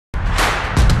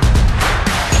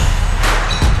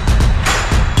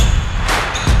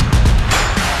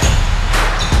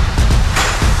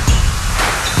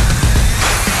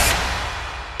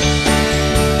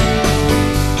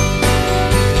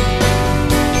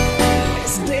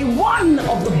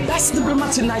best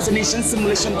Diplomats Unite the Nation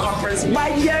Simulation Conference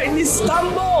right here in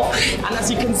Istanbul. And as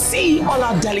you can see, all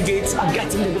our delegates are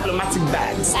getting the diplomatic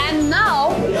bags. And now,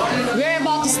 we're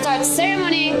about to start the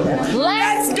ceremony.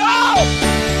 Let's go!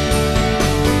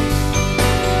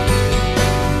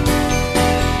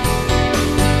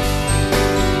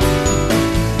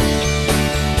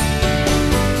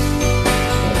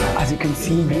 As you can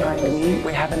see behind me,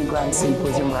 we're having a grand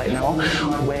symposium right now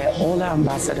where all our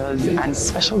ambassadors and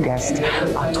special guests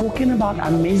are talking about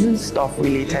amazing stuff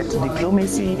related to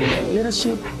diplomacy,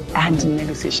 leadership, and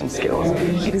negotiation skills.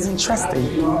 It is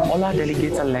interesting. All our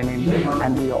delegates are learning,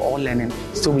 and we are all learning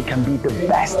so we can be the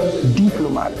best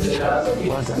diplomats.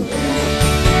 Well done.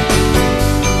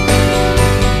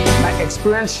 My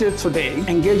experience here today,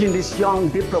 engaging this young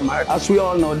diplomat, as we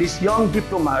all know, these young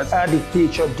diplomats are the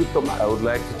future diplomats. I would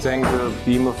like to thank the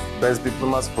team of Best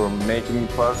Diplomats for making me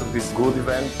part of this good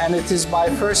event. And it is my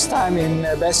first time in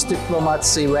Best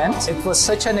Diplomats event. It was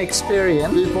such an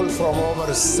experience. People from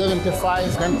over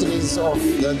 75 countries of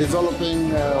the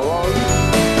developing world.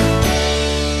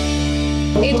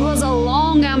 It was a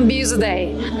long and busy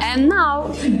day. And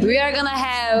now, we are gonna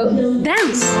have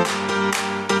dance.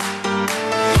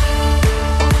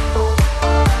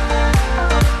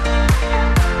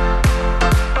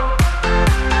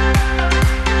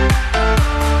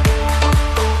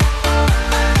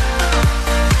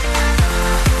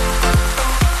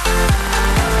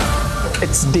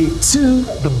 It's day 2,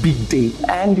 the big day,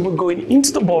 and we're going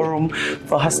into the ballroom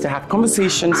for us to have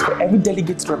conversations for every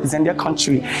delegate to represent their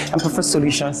country and prefer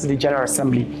solutions to the General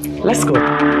Assembly. Let's go.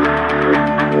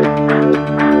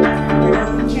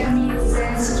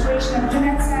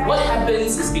 What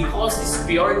happens is because the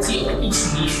superiority of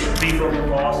each nation. People,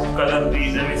 cost, color,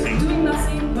 race, everything. Doing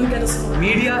nothing, don't get a score.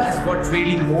 Media is what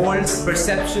really molds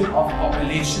perception of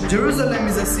population. Jerusalem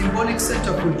is a symbolic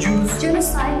center for Jews.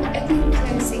 Genocide, ethnic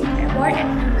cleansing, war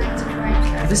and human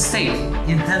rights. The state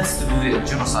intends to do the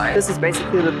genocide. This is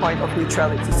basically the point of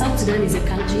neutrality. South Sudan is a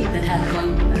country that had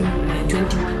gone through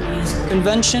 21 years.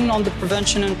 Convention on the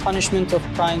Prevention and Punishment of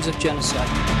Crimes of Genocide.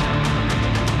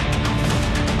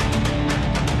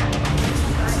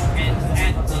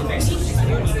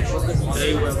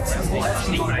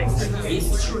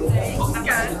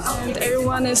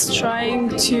 Everyone is trying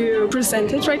to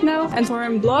present it right now and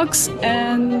form blogs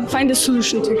and find a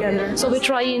solution together. So we're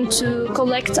trying to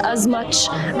collect as much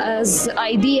as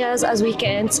ideas as we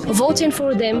can, voting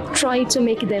for them, trying to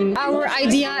make them. Our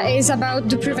idea is about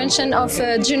the prevention of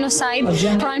genocide,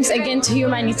 crimes against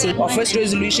humanity. Our first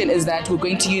resolution is that we're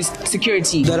going to use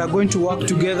security. That are going to work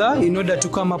together in order to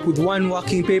come up with one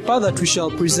working paper that we shall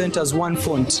present as one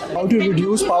font. How to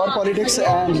reduce power politics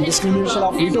and discrimination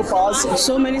of veto powers.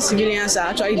 So many civilians are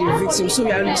actually the victims, so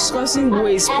we are discussing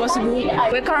ways possible.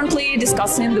 We're currently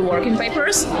discussing the working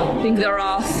papers. I think there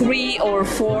are 3 or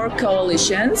 4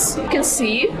 coalitions. You can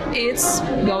see it's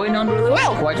going on really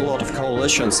well. Quite a lot of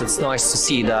coalitions. It's nice to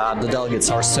see that the delegates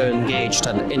are so engaged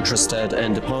and interested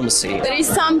in diplomacy. There is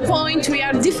some point we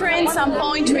are different, some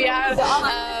point we are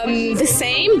the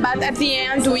same, but at the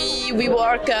end we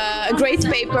work a great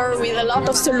paper with a lot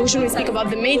of solutions. We speak about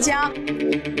the media.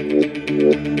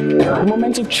 The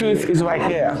moment of truth is right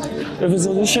here. The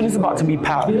resolution is about to be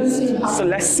passed. So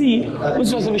let's see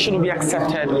which resolution will be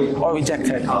accepted or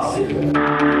rejected.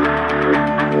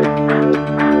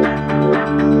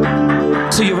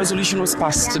 So your resolution was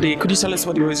passed today. Could you tell us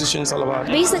what your resolution is all about?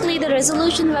 Basically, the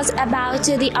resolution was about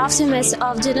the aftermath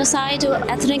of genocide,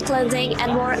 ethnic cleansing,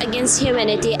 and war against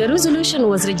humanity. The resolution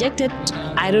was rejected.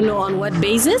 I don't know on what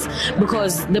basis,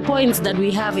 because the points that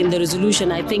we have in the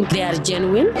resolution, I think they are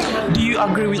genuine. Do you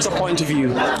agree with the point of view?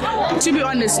 To be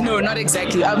honest, no, not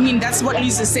exactly. I mean, that's what we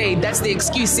used to say. That's the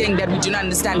excuse, saying that we do not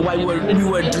understand why we were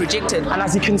rejected. And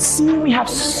as you can see, we have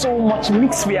so much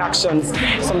mixed reactions,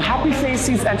 some happy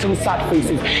faces and some sad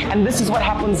faces. And this is what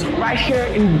happens right here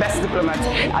in Best Diplomats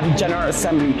at the General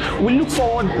Assembly. We look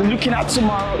forward to looking at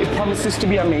tomorrow. It promises to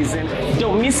be amazing.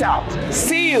 Don't miss out.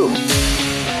 See you.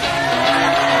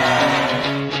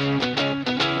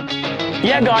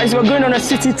 Yeah, guys, we're going on a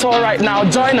city tour right now.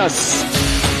 Join us.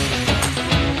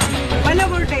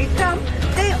 Whenever they come,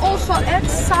 they also add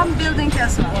some building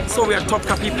as well. So we are at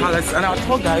Topkapi Palace, and our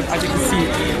tour guide, as you can see,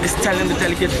 is telling the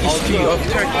delegate history of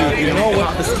Turkey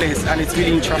about this place, and it's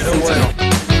really interesting to know.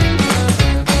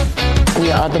 We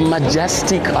are the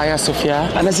majestic Hagia Sophia,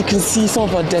 and as you can see, some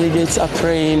of our delegates are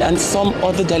praying and some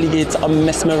other delegates are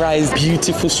mesmerized.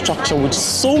 Beautiful structure with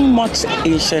so much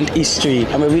ancient history,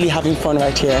 and we're really having fun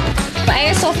right here.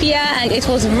 Hagia Sophia, and it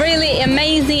was really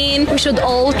amazing. We should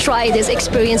all try this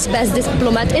experience. Best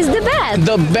Diplomat is the best.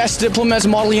 The Best Diplomats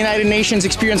Model United Nations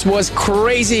experience was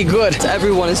crazy good.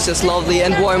 Everyone is just lovely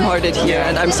and warm-hearted here,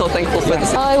 and I'm so thankful for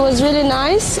this. It was really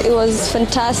nice. It was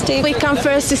fantastic. We come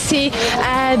first to see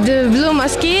the Blue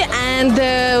Mosque,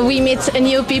 and we meet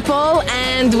new people,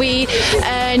 and we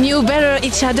knew better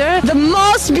each other. The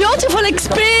most beautiful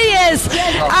experience.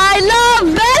 I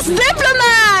love Best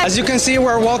Diplomats. As you can see,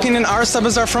 we're walking in our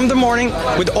Bazaar from the morning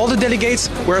with all the delegates.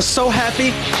 We're so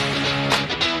happy.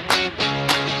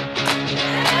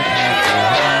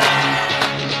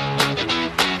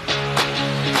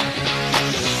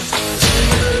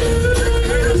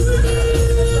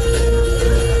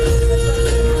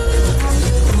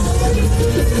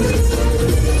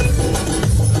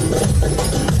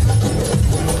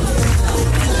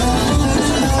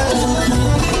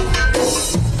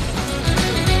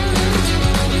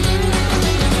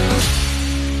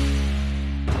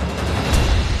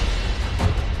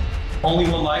 Only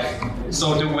one life,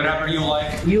 so do whatever you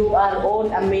like. You are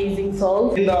all amazing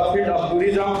souls. In the field of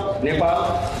tourism,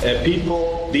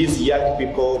 Nepal, these young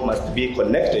people must be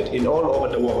connected in all over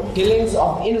the world. Killings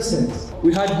of innocents.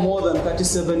 We had more than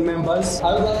 37 members.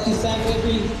 I would like to thank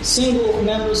every single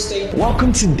member state.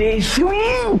 Welcome to day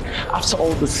 3. After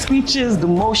all the speeches, the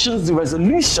motions, the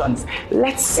resolutions,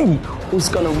 let's see who's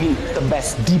gonna win the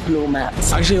best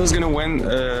diplomats. Actually, who's gonna win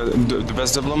the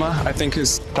best diplomat? I think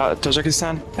is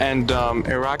Tajikistan and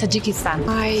Iraq. Tajikistan.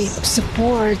 I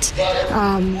support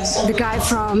the guy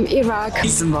from Iraq.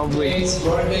 Zimbabwe.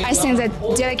 I think the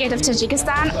delegate of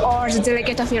Tajikistan or the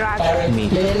delegate of Iraq. Me.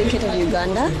 The delegate of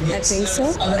Uganda, I think so.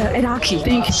 Iraqi. I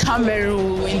think Cameroon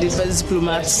will win the best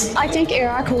diplomats. I think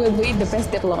Iraq will be the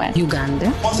best diplomat.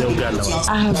 Uganda.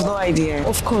 I have no idea.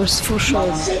 Of course, for sure.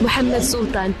 Mohammed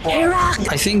Sultan. Iraq.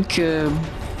 I think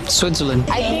Switzerland.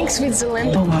 I think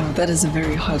Switzerland. Oh wow, that is a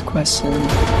very hard question.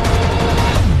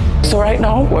 So right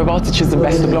now, we're about to choose the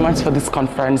best diplomats for this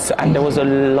conference, and there was a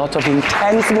lot of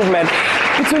intense movement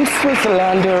between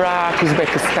Switzerland, Iraq,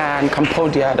 Uzbekistan,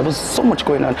 Cambodia. There was so much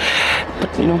going on.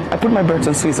 But you know, I put my bets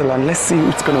on Switzerland. Let's see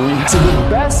who's gonna win. So the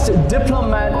Best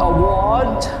Diplomat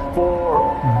Award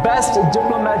for Best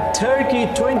Diplomat Turkey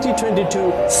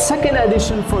 2022, second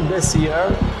edition for this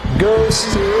year, goes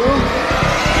to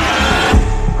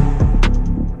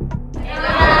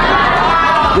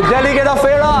the delegate of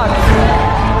Iraq.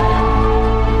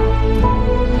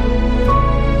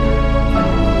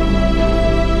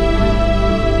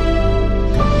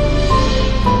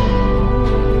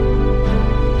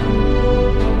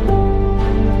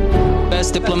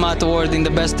 Best Diplomat Award in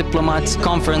the Best Diplomats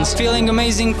Conference. Feeling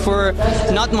amazing for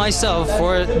not myself,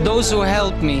 for those who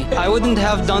helped me. I wouldn't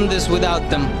have done this without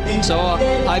them. So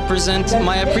I present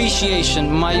my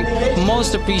appreciation, my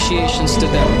most appreciations to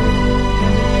them.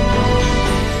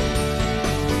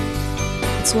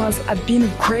 It been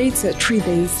a great 3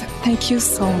 days. Thank you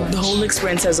so much. The whole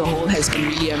experience as a whole has been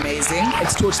really amazing.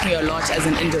 It's taught me a lot as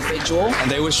an individual. And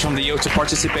they wish from the youth to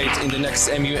participate in the next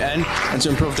MUN and to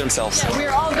improve themselves.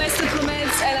 We're all best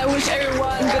diplomats, and I wish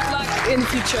everyone good luck in the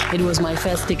future. It was my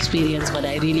first experience, but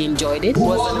I really enjoyed it. It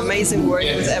was an amazing work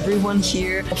with everyone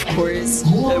here. Of course,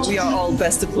 we are all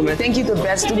best diplomats. Thank you to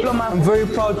Best Diplomat. I'm very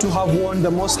proud to have won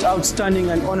the most outstanding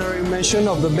and honorary mention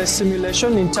of the best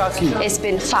simulation in Turkey. It's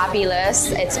been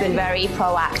fabulous. It's been very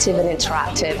proactive and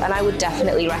interactive, and I would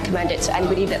definitely recommend it to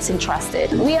anybody that's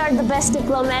interested. We are the best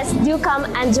diplomats. Do come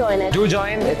and join it. Do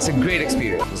join. It's a great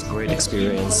experience. It was a great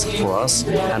experience for us,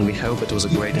 and we hope it was a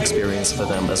great experience for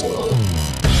them as well.